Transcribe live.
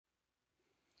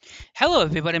Hello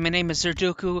everybody, my name is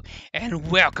Zerduku,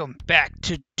 and welcome back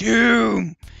to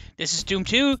Doom! This is Doom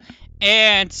 2,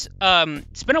 and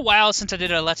it's been a while since I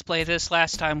did a Let's Play. This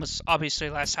last time was obviously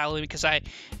last Halloween, because I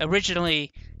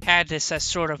originally had this as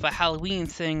sort of a Halloween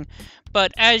thing,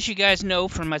 but as you guys know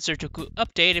from my Zerduku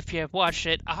update, if you have watched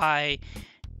it, I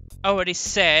already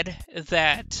said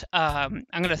that I'm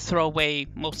going to throw away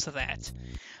most of that,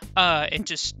 and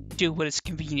just do what is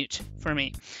convenient for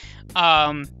me.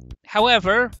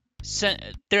 However,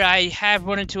 there I have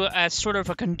run into a sort of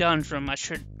a conundrum I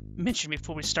should mention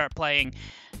before we start playing.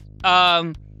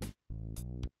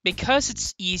 Because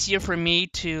it's easier for me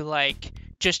to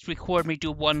just record me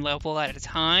do one level at a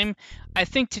time, I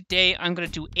think today I'm gonna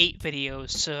do 8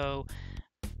 videos, so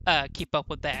keep up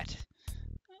with that.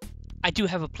 I do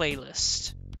have a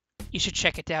playlist. You should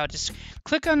check it out. Just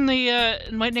click on the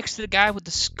right next to the guy with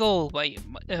the skull.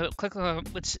 Click on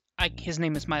his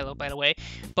name is Milo, by the way.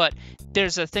 But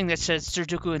there's a thing that says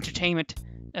Zerduku Entertainment,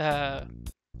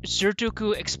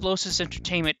 Zerduku Explosives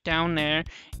Entertainment down there.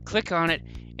 Click on it,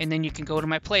 and then you can go to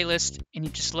my playlist, and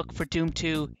you just look for Doom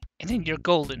 2, and then you're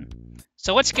golden.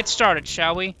 So let's get started,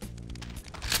 shall we?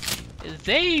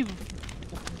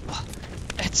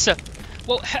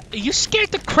 Well, you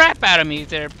scared the crap out of me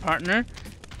there, partner.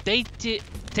 They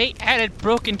added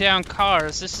broken down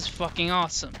cars. This is fucking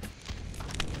awesome.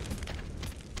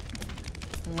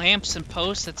 Lamps and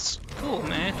posts, that's cool,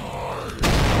 man.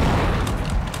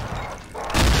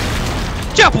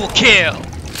 Double kill!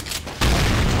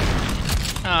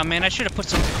 Oh man, I should have put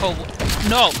some cold.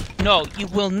 No, you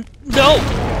will no!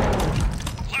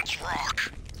 Let's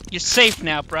rock! You're safe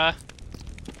now, bruh.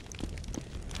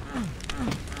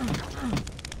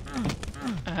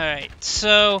 Alright,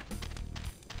 so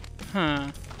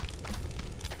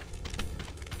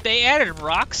they added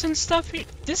rocks and stuff here?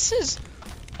 This is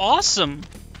awesome.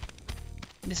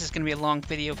 This is gonna be a long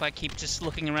video if I keep just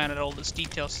looking around at all this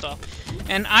detail stuff.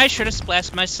 And I should have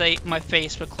splashed my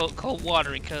face with cold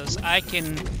water because I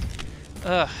can...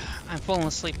 I'm falling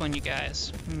asleep on you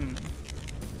guys.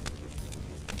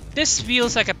 This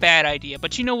feels like a bad idea,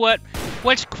 but you know what?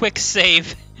 Let's quick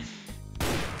save.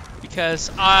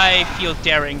 Because I feel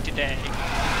daring today.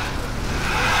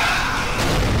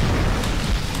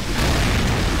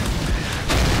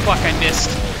 Fuck, I missed.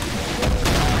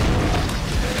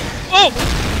 Oh!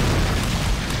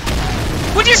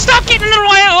 Would you stop getting in the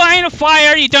line of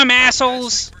fire, you dumb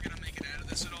assholes? We're gonna make it out of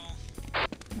this at all.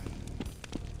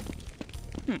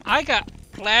 I got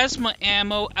plasma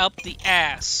ammo up the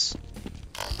ass.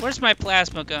 Where's my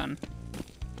plasma gun?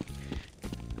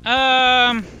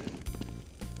 Well,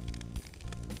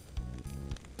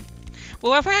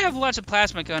 if I have lots of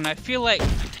plasma gun, I feel like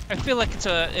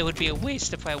it would be a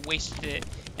waste if I wasted it,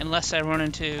 unless I run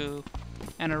into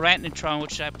an arachnotron,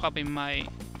 which I probably might.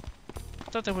 I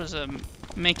thought there was a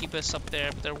mancubus up there,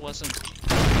 but there wasn't.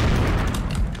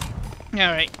 All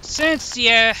right,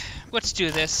 let's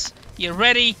do this. You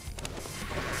ready?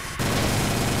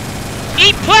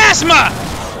 Eat plasma!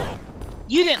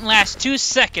 You didn't last 2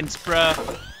 seconds, bruh.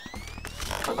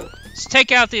 Let's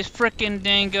take out these frickin'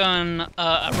 dang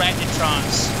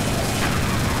arachnotrons.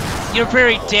 You're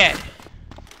very dead.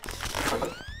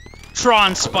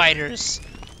 Tron-Spiders.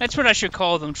 That's what I should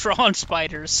call them,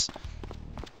 Tron-Spiders.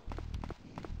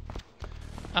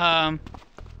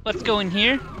 Let's go in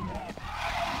here.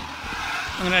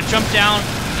 I'm gonna jump down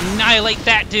and annihilate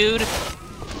that dude.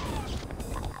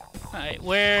 Alright,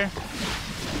 where...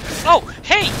 Oh,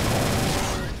 hey!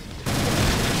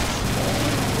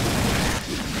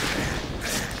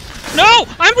 No!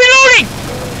 I'm reloading!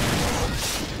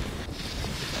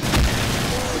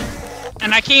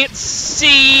 And I can't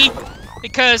see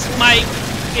because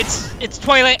it's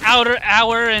twilight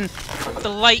hour and the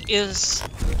light is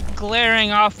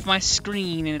glaring off my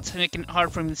screen and it's making it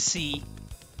hard for me to see.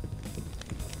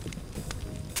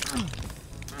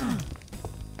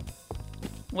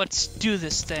 Let's do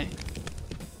this thing.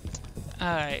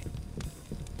 Alright.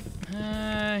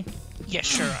 Yeah,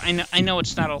 sure. I know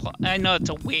it's not a lot. I know it's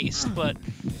a waste, but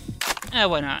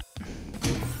why not?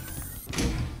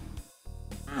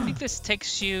 I think this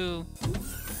takes you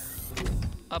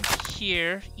up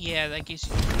here. Yeah, that gives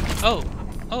you...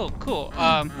 Oh, cool.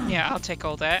 Yeah, I'll take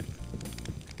all that.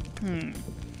 You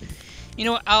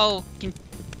know what?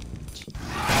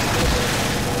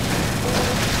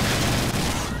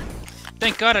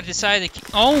 Thank God I decided to...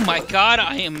 Oh my God,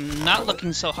 I am not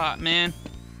looking so hot, man.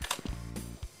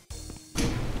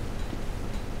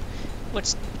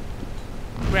 Let's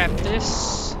grab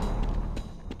this.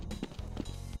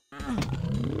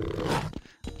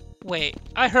 Wait,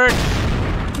 I heard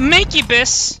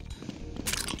mancubus.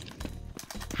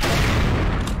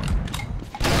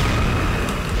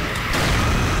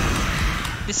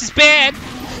 This is bad.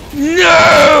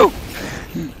 No!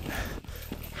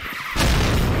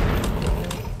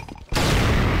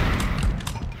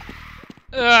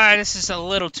 This is a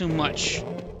little too much.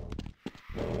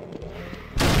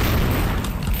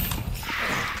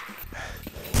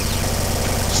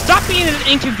 Stop being an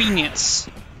inconvenience.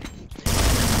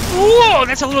 Whoa,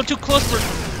 that's a little too close for...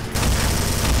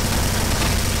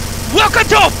 Welcome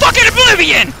to a fucking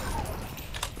oblivion!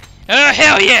 Oh,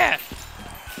 hell yeah!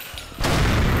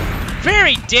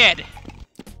 Very dead.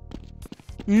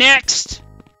 Next.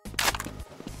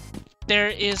 There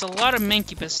is a lot of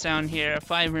Mancubus down here,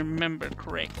 if I remember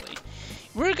correctly.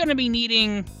 We're gonna be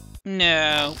needing...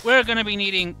 No. We're gonna be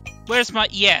needing... Where's my...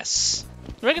 Yes.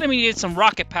 We're gonna be needing some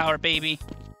rocket power, baby.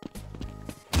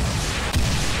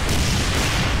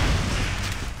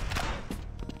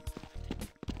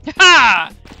 Ha!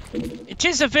 It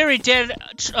is a very dead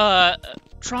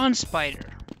Tron-Spider.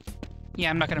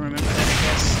 Yeah, I'm not gonna remember that, I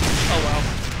guess. Oh well.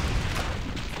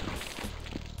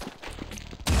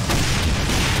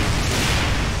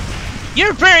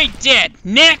 You're very dead!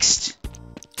 Next!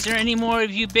 Is there any more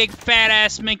of you big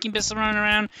fat-ass Mancubus running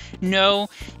around? No?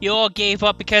 You all gave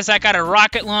up because I got a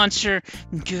rocket launcher?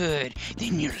 Good.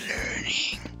 Then you're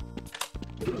learning.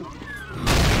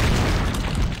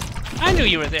 I knew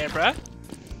you were there, bruh.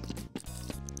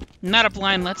 Not a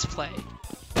blind Let's Play.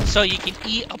 So you can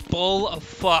eat a bowl of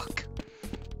fuck.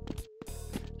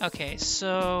 Okay,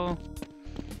 so...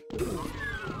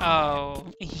 Oh,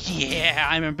 yeah,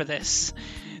 I remember this.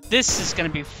 This is gonna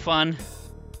be fun.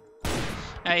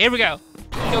 Alright, here we go.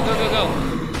 Go, go, go, go.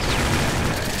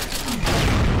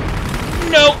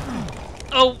 No!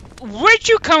 Oh, where'd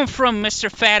you come from,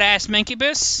 Mr. Fat-Ass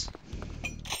Mancubus?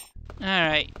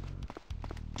 Alright.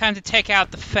 Time to take out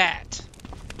the fat.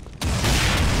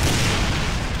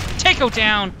 Takeo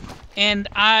down! And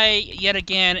I, yet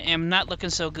again, am not looking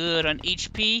so good on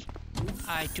HP.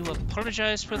 I do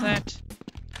apologize for that.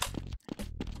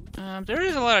 There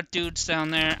is a lot of dudes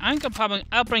down there.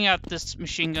 I'll bring out this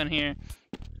machine gun here.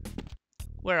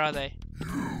 Where are they?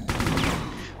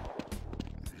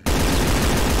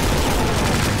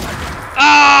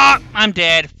 Ah! I'm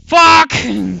dead. Fuck!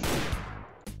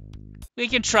 We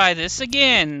can try this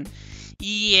again.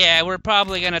 Yeah, we're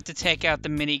probably gonna have to take out the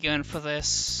minigun for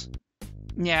this.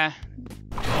 Yeah.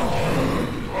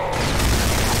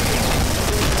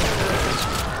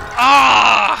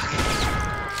 Ah!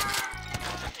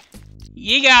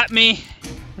 You got me.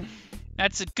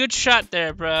 That's a good shot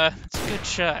there, bruh. That's a good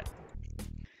shot.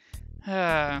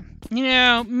 You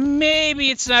know, maybe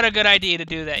it's not a good idea to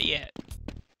do that yet.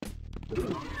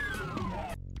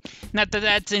 Not that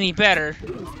that's any better.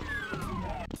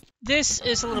 This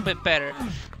is a little bit better,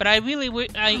 but I really what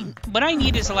I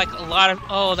need is like a lot of...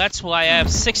 Oh, that's why I have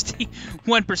 61%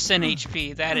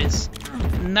 HP. That is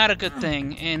not a good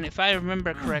thing. And if I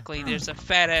remember correctly, there's a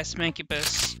fat-ass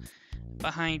Mancubus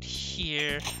behind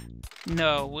here.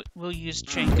 No, we'll use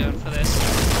chain gun for this.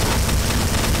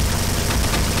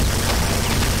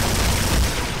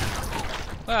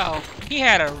 Well, he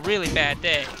had a really bad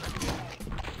day.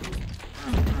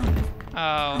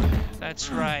 Oh, that's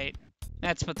right.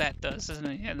 That's what that does, isn't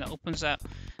it? Yeah, that opens up.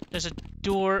 There's a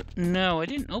door. No, I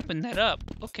didn't open that up.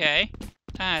 Okay.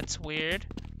 That's weird.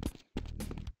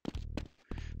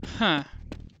 Huh.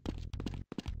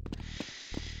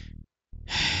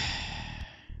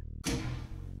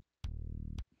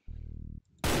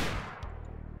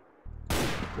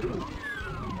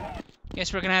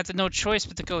 Guess we're gonna have to no choice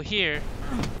but to go here.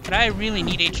 But I really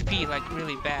need HP, like,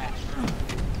 really bad.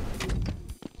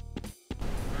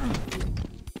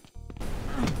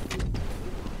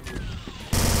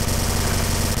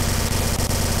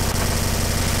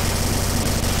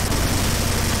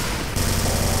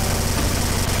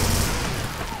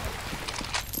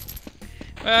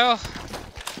 Well,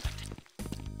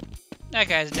 that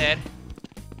guy's dead.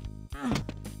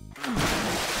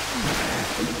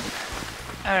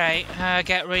 Alright, I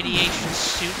got radiation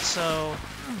suit, so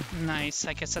nice.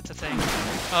 I guess that's a thing.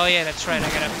 Oh yeah, that's right. I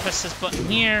gotta press this button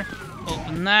here,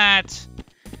 open that.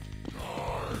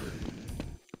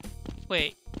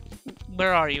 Wait,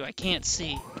 where are you? I can't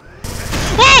see.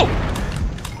 Whoa!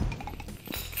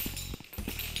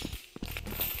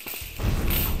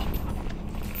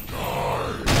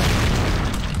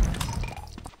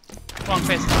 Wrong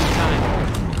face, wrong time.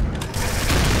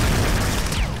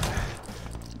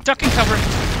 Duck and cover.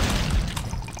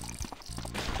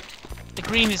 The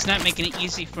green is not making it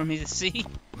easy for me to see.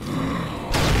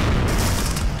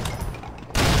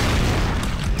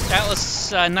 That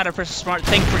was not a very smart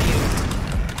thing for you.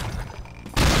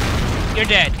 You're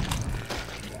dead.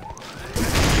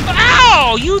 Ow!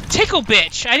 Oh, you tickle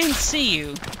bitch! I didn't see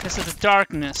you because of the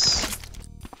darkness.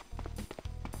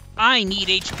 I need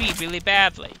HP really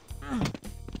badly.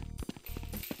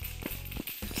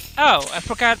 Oh, I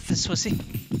forgot this was he.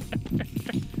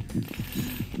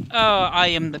 Oh, I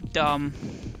am the dumb.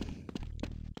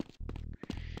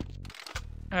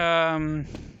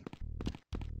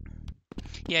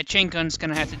 Yeah, chain gun's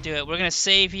gonna have to do it. We're gonna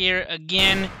save here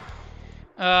again.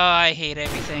 Oh, I hate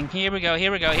everything. Here we go,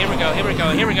 here we go, here we go, here we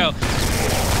go, here we go.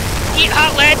 Eat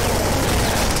hot lead!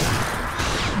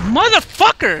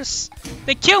 Motherfuckers!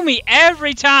 They kill me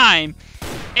every time!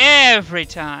 Every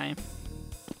time.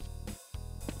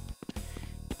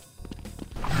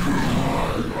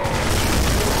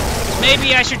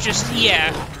 Maybe I should just...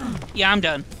 Yeah, I'm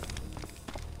done.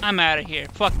 I'm out of here.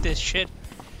 Fuck this shit.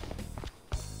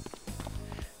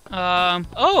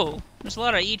 Oh! There's a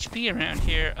lot of HP around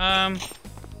here. I'm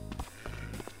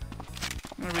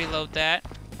gonna reload that.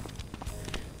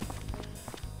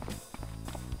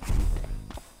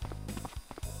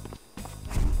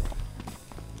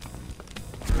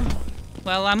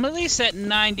 Well, I'm at least at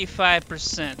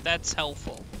 95%. That's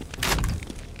helpful.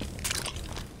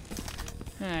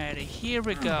 Alrighty, here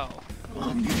we go.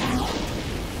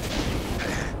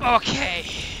 Okay.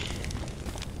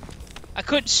 I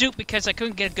couldn't shoot because I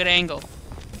couldn't get a good angle.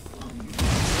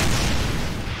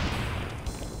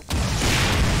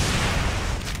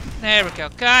 There we go.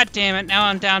 God damn it, now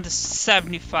I'm down to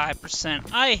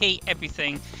 75%. I hate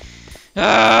everything.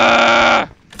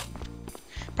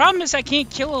 Problem is I can't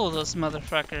kill all those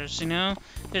motherfuckers, you know?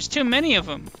 There's too many of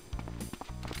them.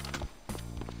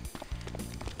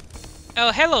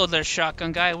 Oh, hello there,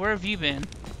 shotgun guy. Where have you been?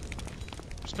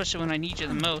 Especially when I need you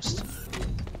the most.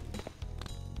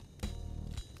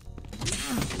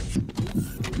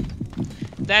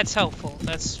 That's helpful.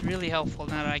 That's really helpful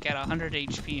now that I got 100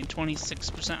 HP and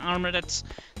 26% armor. That's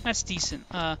decent.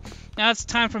 Now it's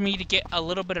time for me to get a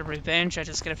little bit of revenge. I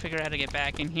just gotta figure out how to get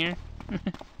back in here.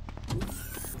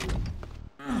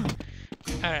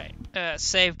 Alright,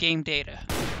 save game data.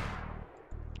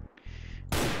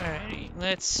 Alrighty,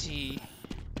 let's see.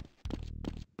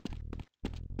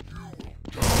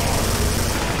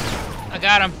 I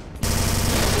got him.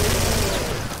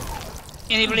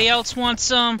 Anybody else want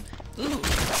some? Ooh.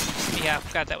 Yeah, I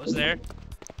forgot that was there.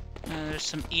 There's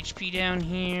some HP down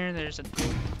here. There's a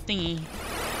thingy.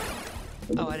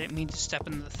 Oh, I didn't mean to step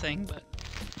into the thing, but...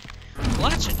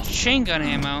 Lots of chain gun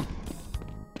ammo.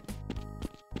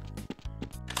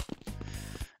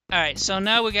 Alright, so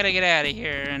now we gotta get out of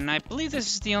here, and I believe this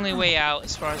is the only way out,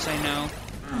 as far as I know.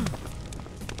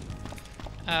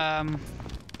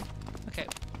 Okay,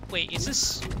 wait, is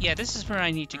this... Yeah, this is where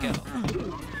I need to go.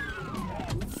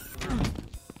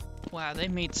 Wow, they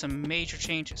made some major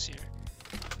changes here.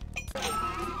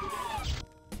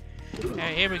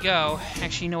 Alright, here we go.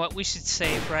 Actually, you know what? We should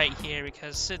save right here,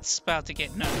 because it's about to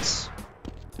get nuts.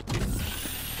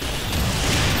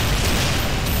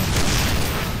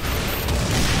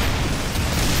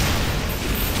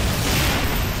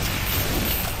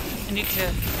 I need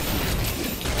to...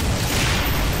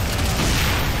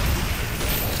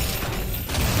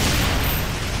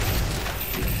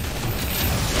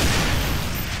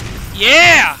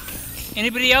 Yeah!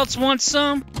 Anybody else want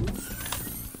some?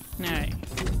 Alright.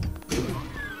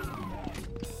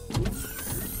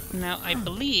 Now, I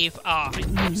believe... Ah,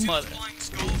 mother.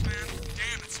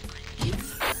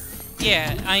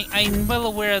 Yeah, I'm well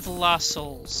aware of the Lost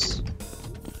Souls.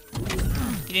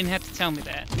 You didn't have to tell me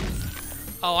that.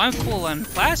 Oh, I'm full on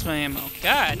plasma ammo.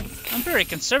 God, I'm very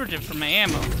conservative for my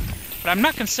ammo. But I'm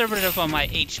not conservative on my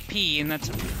HP, and that's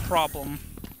a problem.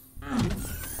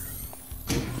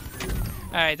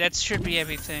 Alright, that should be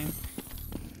everything.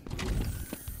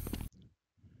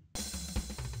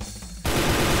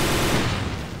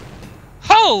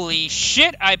 Holy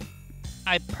shit! I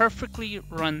perfectly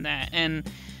run that, and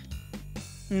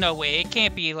no way, it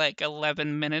can't be like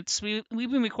 11 minutes. We've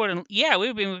been recording, yeah,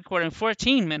 we've been recording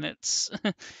 14 minutes.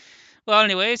 Well,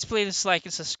 anyways, please like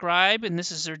and subscribe, and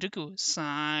this is Zerduku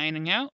signing out.